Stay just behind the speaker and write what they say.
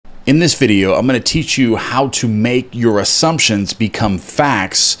In this video, I'm going to teach you how to make your assumptions become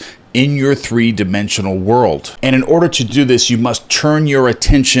facts in your three-dimensional world. And in order to do this, you must turn your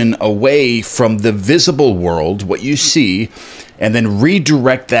attention away from the visible world, what you see, and then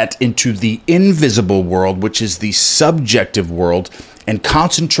redirect that into the invisible world, which is the subjective world, and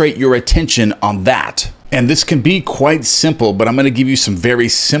concentrate your attention on that. And this can be quite simple, but I'm going to give you some very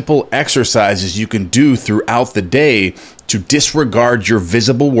simple exercises you can do throughout the day to disregard your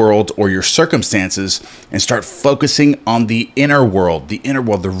visible world or your circumstances and start focusing on the inner world,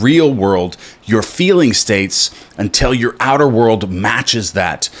 the real world, your feeling states, until your outer world matches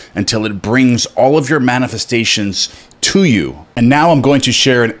that, until it brings all of your manifestations to you. And now I'm going to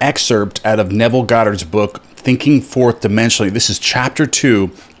share an excerpt out of Neville Goddard's book, Thinking Fourth Dimensionally. This is chapter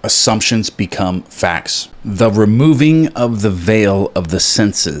 2, Assumptions Become Facts. The removing of the veil of the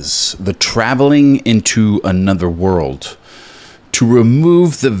senses, the traveling into another world. To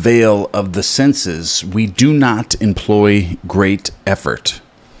remove the veil of the senses, we do not employ great effort.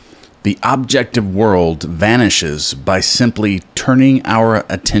 The objective world vanishes by simply turning our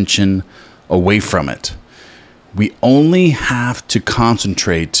attention away from it. We only have to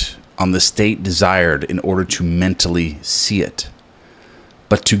concentrate on the state desired in order to mentally see it.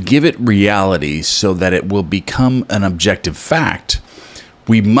 But to give it reality so that it will become an objective fact,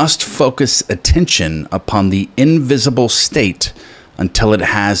 we must focus attention upon the invisible state until it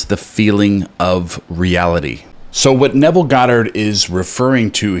has the feeling of reality. So what Neville Goddard is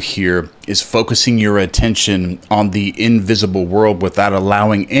referring to here is focusing your attention on the invisible world without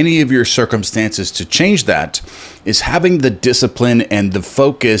allowing any of your circumstances to change that, is having the discipline and the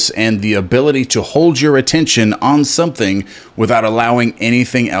focus and the ability to hold your attention on something without allowing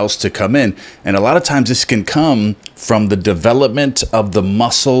anything else to come in. And a lot of times this can come from the development of the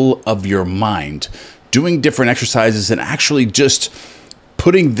muscle of your mind, doing different exercises and actually just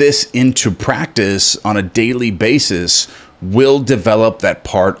putting this into practice on a daily basis will develop that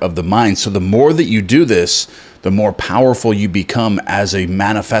part of the mind. So the more that you do this, the more powerful you become as a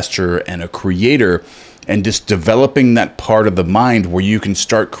manifester and a creator, and just developing that part of the mind where you can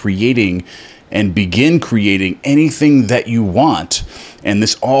start creating and begin creating anything that you want. And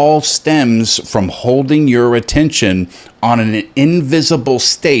this all stems from holding your attention on an invisible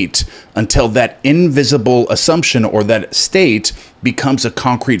state until that invisible assumption or that state becomes a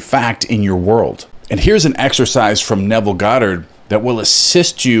concrete fact in your world. And here's an exercise from Neville Goddard that will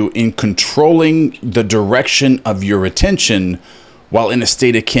assist you in controlling the direction of your attention while in a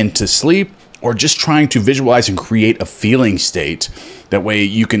state akin to sleep, or just trying to visualize and create a feeling state. That way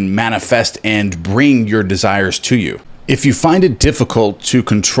you can manifest and bring your desires to you. If you find it difficult to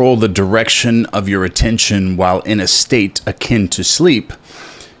control the direction of your attention while in a state akin to sleep,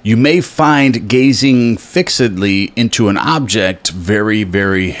 you may find gazing fixedly into an object very,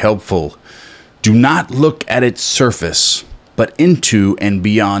 very helpful. Do not look at its surface, but into and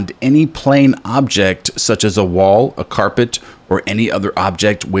beyond any plain object such as a wall, a carpet, or any other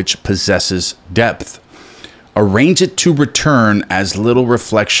object which possesses depth. Arrange it to return as little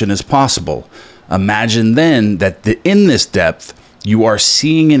reflection as possible. Imagine then that in this depth, you are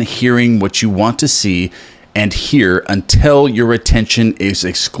seeing and hearing what you want to see and hear until your attention is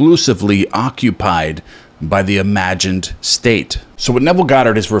exclusively occupied by the imagined state. So what Neville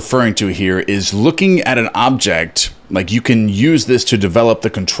Goddard is referring to here is looking at an object. Like, you can use this to develop the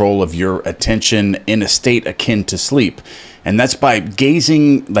control of your attention in a state akin to sleep. And that's by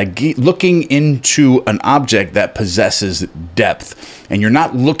gazing, looking into an object that possesses depth. And you're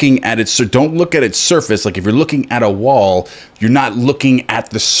not looking at it, so don't look at its surface. Like if you're looking at a wall, you're not looking at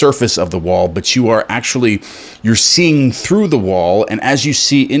the surface of the wall, but you are actually, you're seeing through the wall. And as you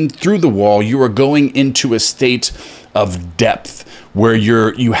see in through the wall, you are going into a state of depth where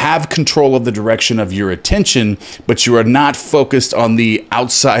you have control of the direction of your attention, but you are not focused on the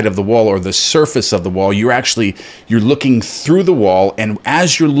outside of the wall or the surface of the wall. You're looking through the wall, and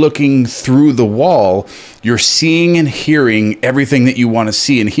as you're looking through the wall, you're seeing and hearing everything that you want to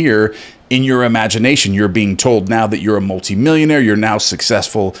see and hear in your imagination. You're being told now that you're a multimillionaire, you're now a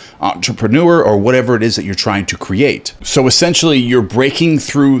successful entrepreneur, or whatever it is that you're trying to create. So essentially, you're breaking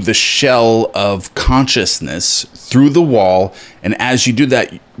through the shell of consciousness through the wall, and as you do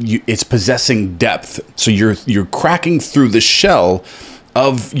that, it's possessing depth. So you're cracking through the shell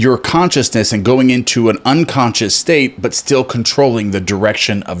of your consciousness and going into an unconscious state, but still controlling the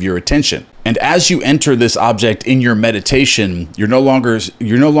direction of your attention. And as you enter this object in your meditation, you're no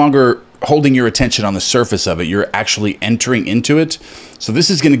longer holding your attention on the surface of it. You're actually entering into it. So this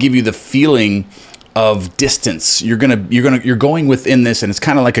is going to give you the feeling of distance. You're going within this, and it's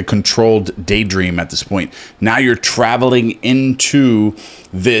kind of like a controlled daydream at this point. Now you're traveling into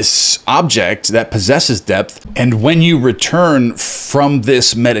this object that possesses depth, and when you return from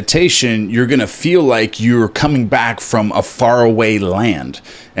this meditation, you're going to feel like you're coming back from a faraway land.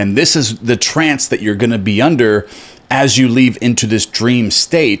 And this is the trance that you're going to be under as you leave into this dream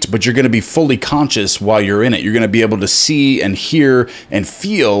state, but you're going to be fully conscious while you're in it. You're going to be able to see and hear and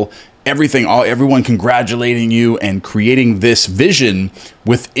feel everything, everyone congratulating you and creating this vision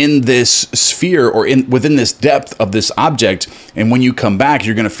within this sphere or within this depth of this object. And when you come back,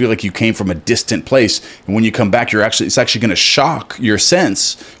 you're going to feel like you came from a distant place. And when you come back, it's actually going to shock your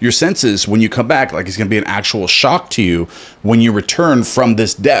senses when you come back. Like it's going to be an actual shock to you when you return from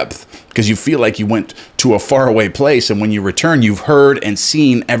this depth, because you feel like you went to a faraway place. And when you return, you've heard and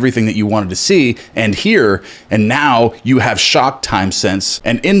seen everything that you wanted to see and hear. And now you have shock time sense.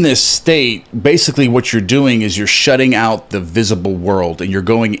 And in this state, basically what you're doing is you're shutting out the visible world and you're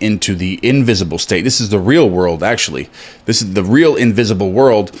going into the invisible state. This is the real world, actually. This is the real invisible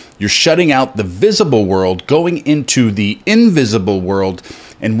world. You're shutting out the visible world, going into the invisible world.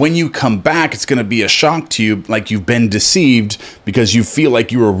 And when you come back, it's going to be a shock to you, like you've been deceived, because you feel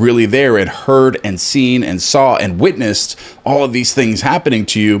like you were really there and heard and seen and saw and witnessed all of these things happening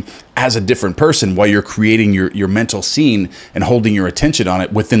to you as a different person while you're creating your mental scene and holding your attention on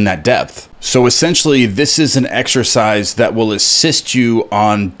it within that depth. So essentially, this is an exercise that will assist you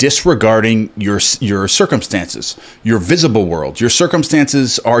on disregarding your circumstances, your visible world. Your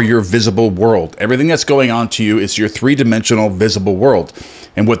circumstances are your visible world. Everything that's going on to you is your three-dimensional visible world.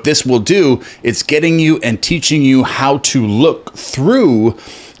 And what this will do, it's getting you and teaching you how to look through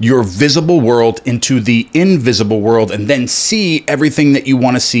your visible world into the invisible world and then see everything that you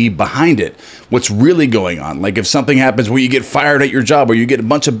want to see behind it. What's really going on. Like if something happens where you get fired at your job, or you get a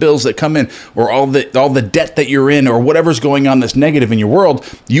bunch of bills that come in, or all the debt that you're in, or whatever's going on that's negative in your world,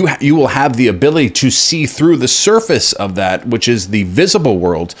 you will have the ability to see through the surface of that, which is the visible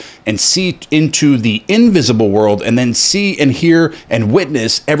world, and see into the invisible world, and then see and hear and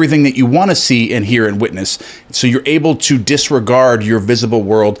witness everything that you want to see and hear and witness. So you're able to disregard your visible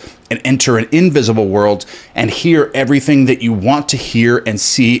world and enter an invisible world and hear everything that you want to hear and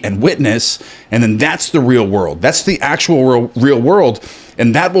see and witness. And then that's the real world. That's the actual real world.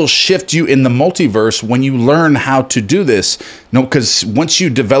 And that will shift you in the multiverse when you learn how to do this. No, because once you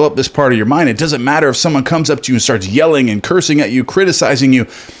develop this part of your mind, it doesn't matter if someone comes up to you and starts yelling and cursing at you, criticizing you.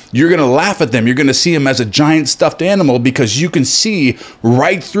 You're going to laugh at them. You're going to see them as a giant stuffed animal, because you can see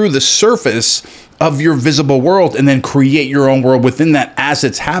right through the surface of your visible world and then create your own world within that as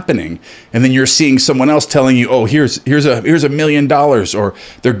it's happening. And then you're seeing someone else telling you, oh, here's $1 million, or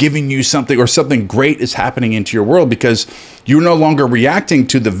they're giving you something, or something great is happening into your world, because you're no longer reacting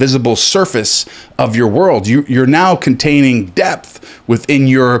to the visible surface of your world. You're now containing depth within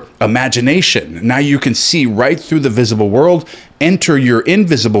your imagination. Now you can see right through the visible world, enter your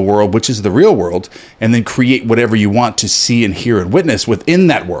invisible world, which is the real world, and then create whatever you want to see and hear and witness within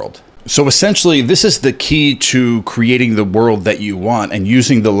that world. So essentially, this is the key to creating the world that you want, and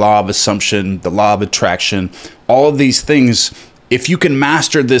using the law of assumption, the law of attraction, all of these things. If you can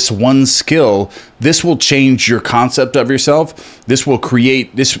master this one skill, this will change your concept of yourself. This will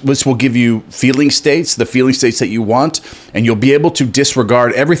create, this will give you feeling states, the feeling states that you want, and you'll be able to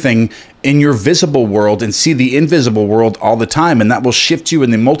disregard everything in your visible world and see the invisible world all the time. And that will shift you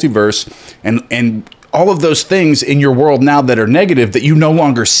in the multiverse, and all of those things in your world now that are negative that you no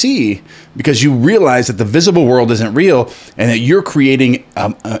longer see, because you realize that the visible world isn't real, and that you're creating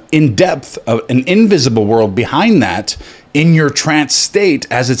in depth an invisible world behind that in your trance state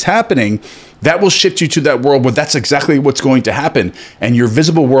as it's happening. That will shift you to that world where that's exactly what's going to happen. And your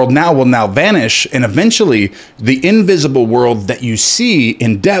visible world will now vanish. And eventually the invisible world that you see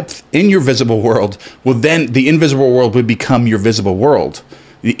in depth in your visible world the invisible world will become your visible world.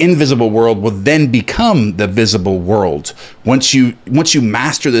 The invisible world will then become the visible world. Once you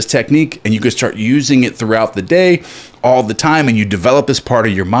master this technique, and you can start using it throughout the day, all the time, and you develop this part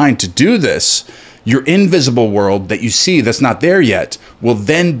of your mind to do this, your invisible world that you see that's not there yet will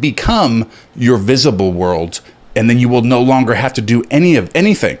then become your visible world. And then you will no longer have to do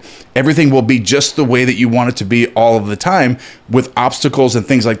anything. Everything will be just the way that you want it to be all of the time, with obstacles and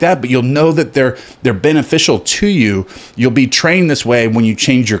things like that. But you'll know that they're beneficial to you. You'll be trained this way when you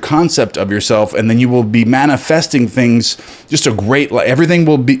change your concept of yourself, and then you will be manifesting things. Just a great, everything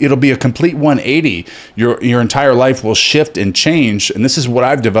will be, it'll be a complete 180. Your entire life will shift and change. And this is what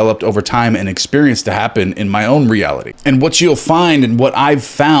I've developed over time and experienced to happen in my own reality. And what you'll find, and what I've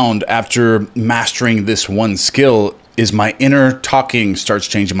found after mastering this one skill, is my inner talking starts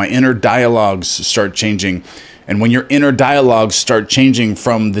changing. My inner dialogues start changing. And when your inner dialogues start changing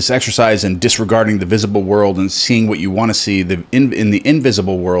from this exercise and disregarding the visible world and seeing what you want to see in the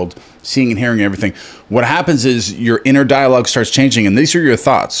invisible world, seeing and hearing everything, what happens is your inner dialogue starts changing, and these are your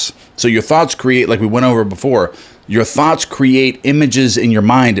thoughts. So your thoughts create, like we went over before, your thoughts create images in your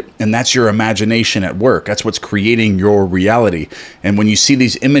mind, and that's your imagination at work. That's what's creating your reality. And when you see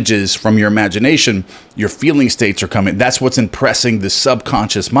these images from your imagination, your feeling states are coming. That's what's impressing the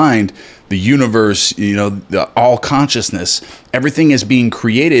subconscious mind, the universe, you know, the all consciousness. Everything is being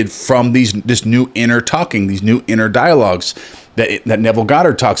created from this new inner talking, these new inner dialogues that Neville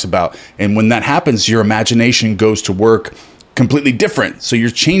Goddard talks about. And when that happens, your imagination goes to work completely different. So you're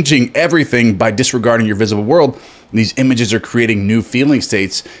changing everything by disregarding your visible world. And these images are creating new feeling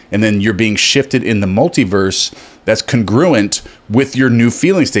states, and then you're being shifted in the multiverse that's congruent with your new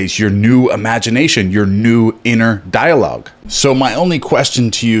feeling states, your new imagination, your new inner dialogue. So my only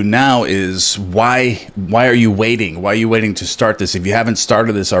question to you now is why are you waiting? Why are you waiting to start this? If you haven't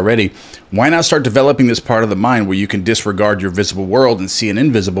started this already, why not start developing this part of the mind where you can disregard your visible world and see an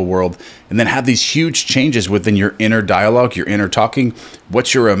invisible world, and then have these huge changes within your inner dialogue, your inner talking,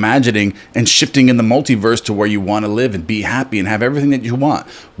 what you're imagining, and shifting in the multiverse to where you want to live and be happy and have everything that you want.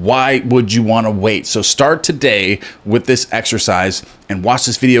 Why would you want to wait? So start today with this exercise and watch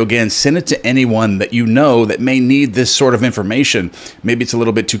this video again. Send it to anyone that you know that may need this sort of information. Maybe it's a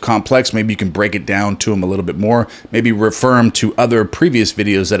little bit too complex. Maybe you can break it down to them a little bit more. Maybe refer them to other previous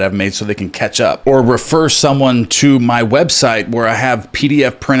videos that I've made so they can catch up. Or refer someone to my website where I have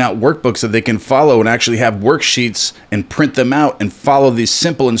PDF printout workbooks that they can follow and actually have worksheets and print them out and follow these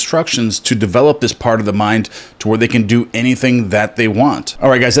simple instructions to develop this part of the mind to where they can do anything that they want. All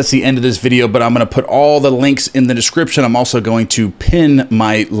right, guys, that's the end of this video, but I'm going to put all the links in the description. I'm also going to pin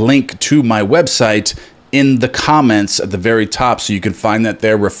my link to my website in the comments at the very top, so you can find that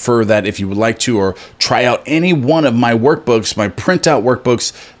there. Refer that if you would like to, or try out any one of my workbooks, my printout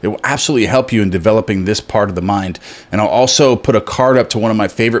workbooks. They will absolutely help you in developing this part of the mind. And I'll also put a card up to one of my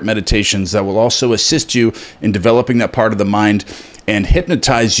favorite meditations that will also assist you in developing that part of the mind and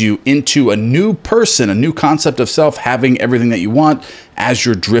hypnotize you into a new person, a new concept of self, having everything that you want as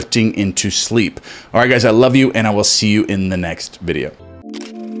you're drifting into sleep. All right, guys, I love you, and I will see you in the next video.